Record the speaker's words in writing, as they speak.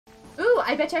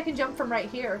I bet you I can jump from right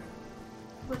here.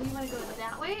 Well, do you want to go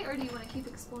that way, or do you want to keep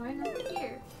exploring over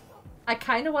here? I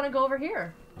kind of want to go over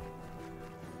here.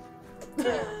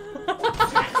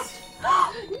 Yes.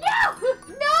 No!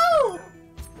 No!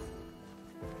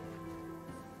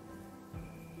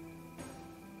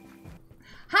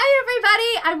 Hi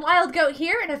everybody, I'm Wild Goat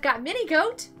here, and I've got Mini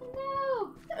Goat.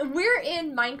 No! We're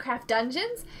in Minecraft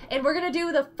Dungeons, and we're gonna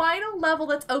do the final level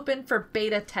that's open for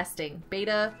beta testing.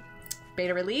 Beta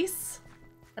release?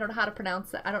 I don't know how to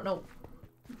pronounce that. I don't know.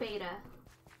 Beta.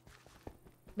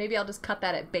 Maybe I'll just cut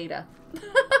that at beta.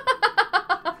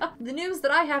 The news that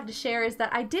I have to share is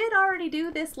that I did already do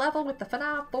this level with the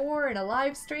FNAF 4 in a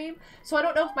live stream, so I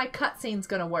don't know if my cutscene's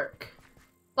gonna work.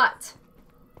 But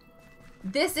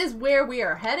this is where we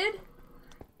are headed.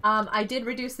 I did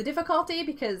reduce the difficulty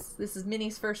because this is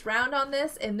Minnie's first round on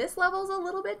this, and this level's a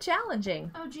little bit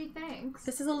challenging. Oh, gee, thanks.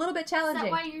 This is a little bit challenging.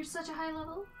 Is that why you're such a high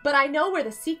level? But I know where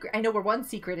the secret, I know where one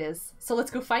secret is, so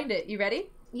let's go find it. You ready?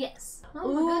 Yes.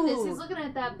 Oh my goodness, he's looking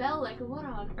at that bell like, what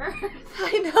on earth?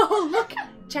 I know, look!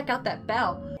 Check out that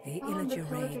bell. The Illager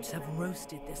raids have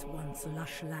roasted this once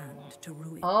lush land to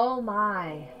ruin. Oh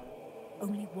my.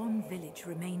 Only one village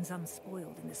remains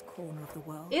unspoiled in this corner of the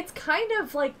world. It's kind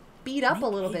of like beat up a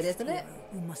little bit, isn't it?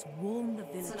 You must warn the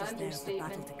villagers there of the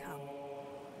battle to come.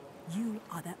 You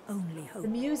are their only hope. The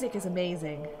music is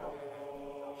amazing.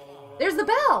 There's the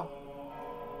bell!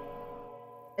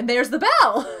 And there's the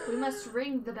bell! We must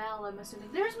ring the bell, I'm assuming.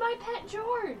 There's my pet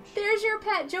George! There's your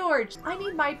pet George. I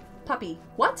need my puppy.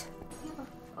 What? Yeah.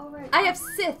 Oh, right. I have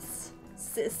scythes.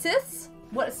 Scythes?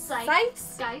 What? Scythes?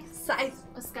 Scythes.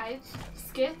 A scythe?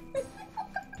 Skiff?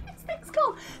 What's things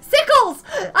called? Sickles!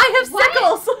 I have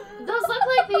sickles! Those look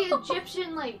like the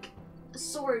Egyptian, like,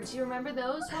 swords. You remember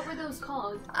those? What were those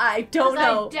called? I don't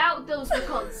know. I doubt those were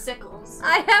called sickles.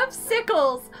 I have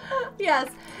sickles. Yes,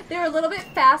 they're a little bit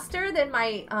faster than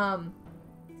my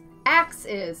axe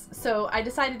is, so I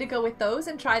decided to go with those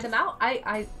and try them out.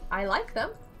 I like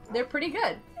them. They're pretty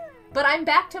good. But I'm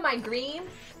back to my green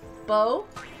bow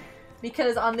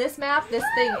because on this map, this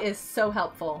thing is so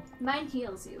helpful. Mine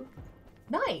heals you.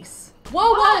 Nice.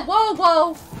 Whoa, What? whoa,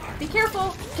 whoa, whoa! Be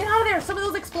careful. Get out of there. Some of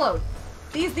those explode.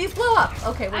 These blow up.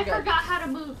 Okay, we're good. I forgot how to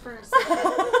move for a second.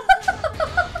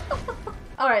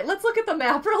 Alright, let's look at the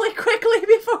map really quickly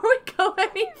before we go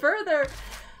any further.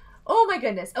 Oh my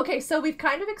goodness. Okay, so we've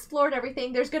kind of explored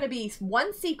everything. There's going to be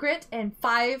one secret and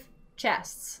 5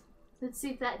 chests. Let's see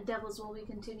if that Devil's Will we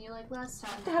continue like last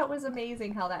time. That was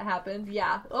amazing how that happened.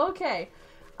 Yeah, okay.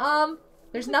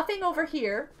 There's nothing over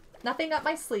here. Nothing up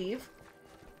my sleeve.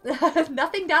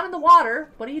 Nothing down in the water.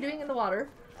 What are you doing in the water?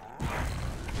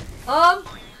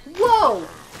 Whoa!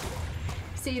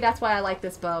 See, that's why I like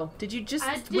this bow. Did you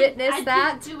just witness that?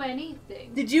 I didn't do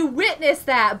anything. Did you witness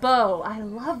that bow? I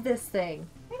love this thing.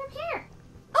 Right up here.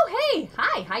 Oh, hey!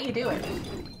 Hi, how you doing?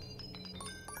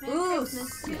 Merry Ooh,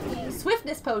 Christmas to me.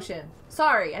 Swiftness potion.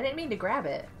 Sorry, I didn't mean to grab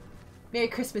it. Merry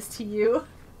Christmas to you.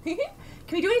 Can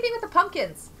we do anything with the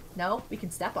pumpkins? No, we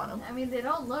can step on them. I mean, they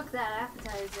don't look that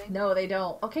appetizing. No, they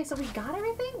don't. Okay, so we got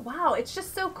everything? Wow, it's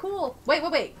just so cool. Wait.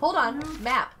 Hold on.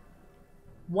 Map.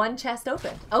 One chest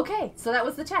opened. Okay, so that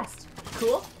was the chest.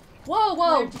 Cool.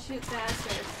 Whoa. Learn to shoot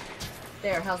faster.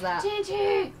 There, how's that?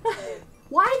 TNT!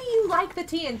 Why do you like the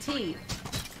TNT?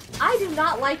 I do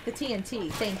not like the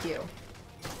TNT. Thank you.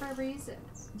 For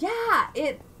reasons. Yeah,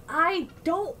 I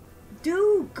don't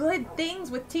do good things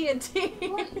with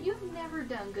TNT. Well, you've never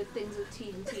done good things with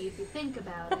TNT if you think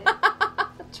about it.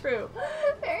 True.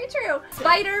 Very true.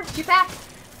 Spider, get back.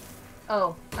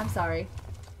 Oh, I'm sorry.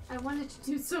 I wanted to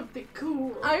do something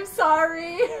cool. I'm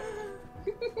sorry.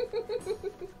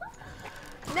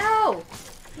 No.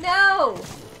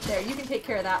 There, you can take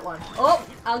care of that one. Oh,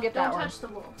 I'll get that one. Don't touch the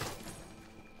wolf.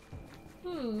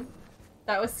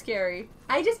 That was scary.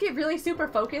 I just get really super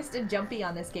focused and jumpy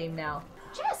on this game now.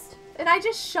 Just. And I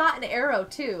just shot an arrow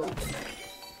too.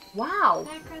 Wow.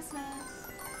 Merry Christmas.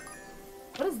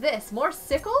 What is this? More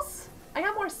sickles? I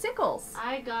got more sickles.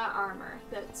 I got armor.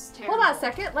 That's terrible. Hold on a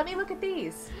second. Let me look at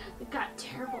these. You got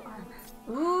terrible armor.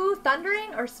 Ooh,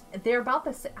 thundering or they're about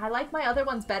the same. I like my other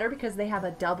ones better because they have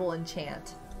a double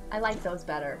enchant. I like those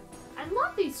better. I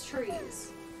love these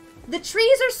trees. The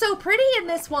trees are so pretty in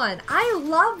this one. I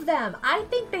love them. I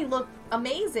think they look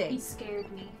amazing. He scared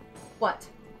me. What?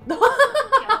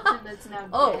 Skeleton that's now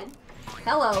dead.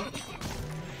 Hello.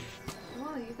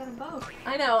 Oh, you got them both.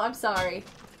 I know, I'm sorry.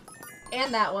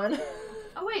 And that one.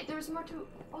 Oh wait, there's more to.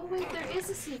 Oh wait, there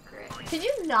is a secret. Can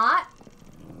you not?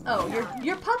 Oh,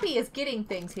 your puppy is getting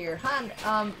things here, hun.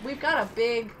 We've got a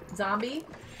big zombie.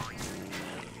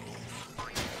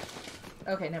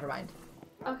 Okay, never mind.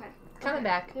 Okay. Coming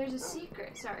back. There's a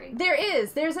secret, sorry. There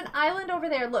is. There's an island over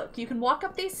there. Look, you can walk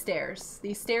up these stairs.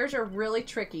 These stairs are really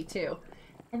tricky, too.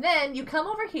 And then you come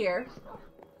over here.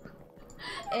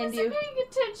 I wasn't paying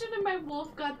attention and my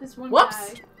wolf got this one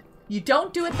Whoops! guy. You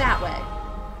don't do it that way.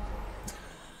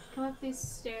 Come up these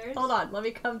stairs. Hold on. Let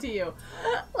me come to you.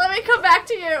 Let me come back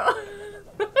to you.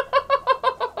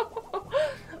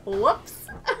 Whoops.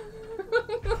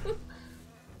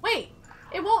 Wait.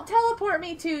 It won't teleport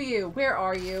me to you. Where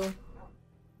are you?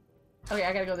 Okay,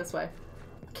 I gotta go this way.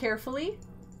 Carefully.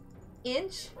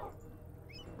 Inch.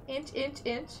 Inch, inch,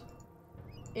 inch.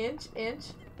 Inch, inch.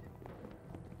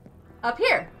 Up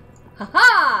here.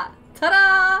 Haha!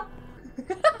 Ta-da!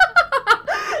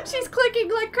 She's clicking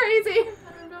like crazy. I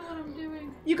don't know what I'm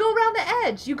doing. You go around the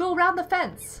edge. You go around the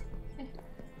fence.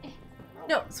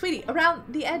 No, sweetie, around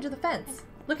the edge of the fence.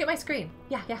 Look at my screen.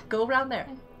 Yeah, yeah, go around there.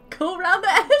 Go around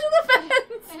the edge of the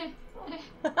fence.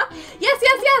 Yes,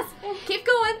 yes, yes. Keep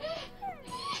going.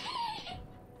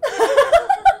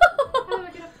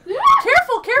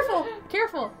 Careful, careful,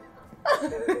 careful.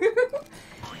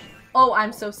 Oh,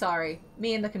 I'm so sorry.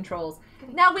 Me and the controls.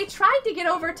 Now, we tried to get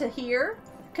over to here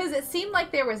because it seemed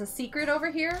like there was a secret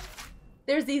over here.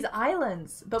 There's these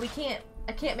islands, but we can't.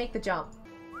 I can't make the jump.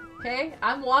 Okay,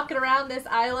 I'm walking around this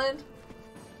island.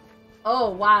 Oh,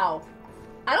 wow.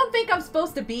 I don't think I'm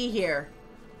supposed to be here.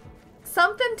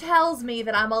 Something tells me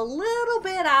that I'm a little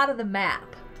bit out of the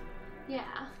map.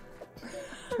 Yeah.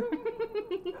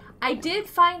 I did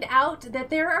find out that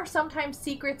there are sometimes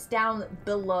secrets down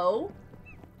below.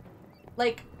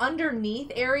 Like,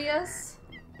 underneath areas.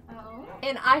 Oh.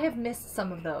 And I have missed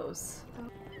some of those. Oh.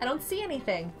 I don't see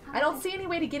anything. I don't see any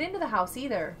way to get into the house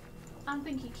either. I don't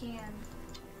think you can.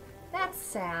 That's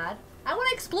sad. I want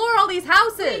to explore all these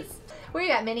houses. Where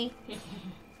you at, Minnie?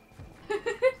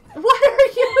 What are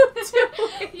you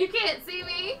doing? You can't see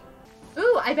me.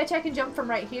 Ooh, I bet you I can jump from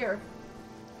right here.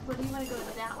 Well, do you want to go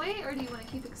that way, or do you want to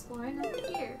keep exploring over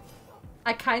here?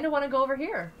 I kind of want to go over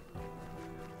here.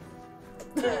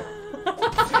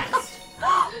 Yes.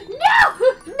 No!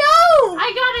 No!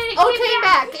 I got it!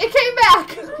 It came back!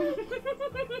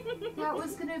 That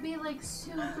was gonna be like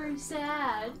super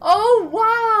sad. Oh,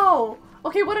 wow!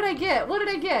 Okay, what did I get? What did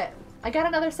I get? I got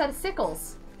another set of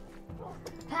sickles.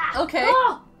 Okay.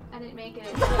 Oh! I didn't make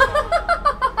it.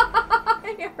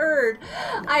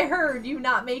 I heard you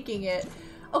not making it.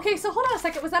 Okay, so hold on a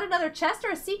second. Was that another chest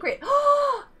or a secret?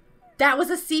 That was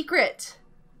a secret.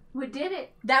 We did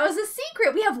it. That was a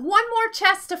secret. We have one more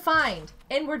chest to find,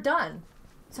 and we're done.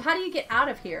 So how do you get out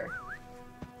of here?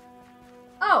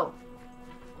 Oh,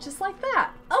 just like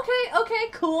that. Okay, okay,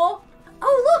 cool.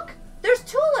 Oh, look, there's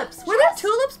tulips. Were there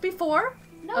tulips before?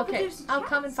 No, but Okay, there's a I'll chest.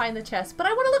 come and find the chest. But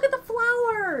I want to look at the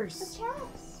flowers. The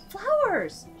chest.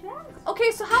 Flowers. Chest.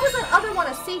 Okay, so how was that other one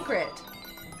a secret?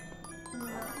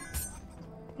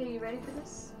 Okay, you ready for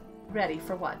this? Ready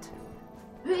for what?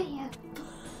 Yeah.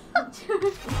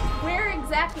 Where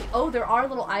exactly? Oh, there are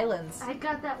little islands. I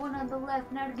got that one on the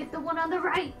left. Now to get the one on the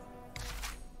right.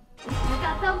 I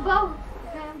got them both.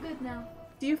 Okay, I'm good now.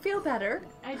 Do you feel better?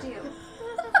 I do. Look,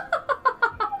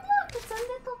 it's a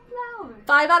little flower.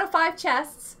 5 out of 5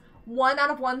 chests. 1 out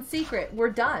of 1 secret. We're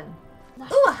done.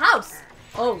 Ooh, a house.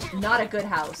 Oh, not a good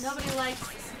house. Nobody likes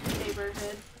this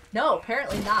neighborhood. No,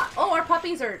 apparently not. Oh, our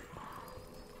puppies are...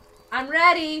 I'm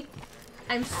ready.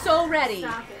 I'm so ready.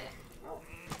 Stop it.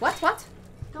 What? What?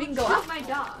 Don't We can go shoot up? my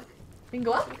dog. We can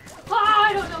go up? Oh,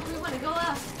 I don't know if we want to go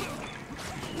up.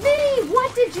 Minnie,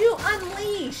 what did you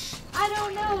unleash? I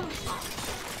don't know.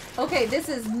 Okay, this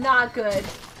is not good.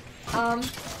 Might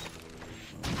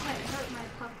hurt my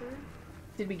pupper.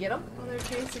 Did we get him? Oh, they're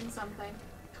chasing something.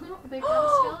 Big dumb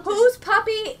skeleton. Whose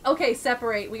puppy? Okay,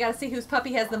 separate. We gotta see whose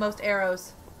puppy has the most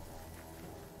arrows.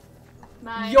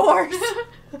 Mine. Yours!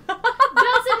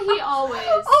 Doesn't he always?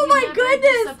 Oh He my never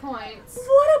goodness! Disappoints.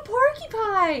 What a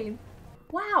porcupine!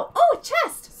 Wow. Oh, a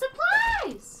chest!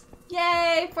 Supplies!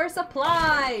 Yay for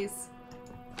supplies!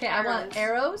 Okay, I want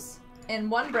arrows and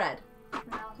 1 bread. And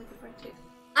I'll take a bread too.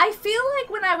 I feel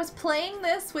like when I was playing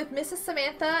this with Mrs.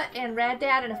 Samantha and Rad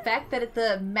Dad in effect that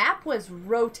the map was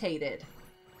rotated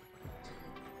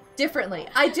differently.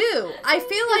 I do. I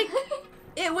feel like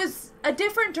it was a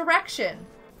different direction.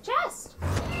 Chest!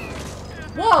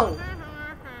 Whoa!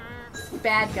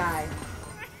 Bad guy.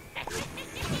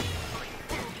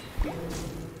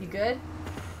 You good?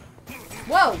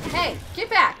 Whoa! Hey,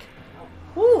 get back!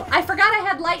 Ooh, I forgot I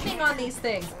had lightning on these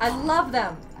things. I love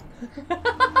them. No,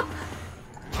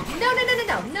 no, no, no,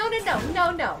 no, no, no, no,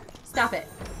 no, no. Stop it.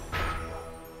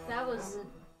 That was...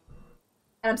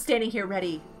 And I'm standing here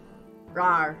ready.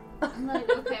 Rawr. I'm like,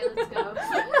 okay, let's go.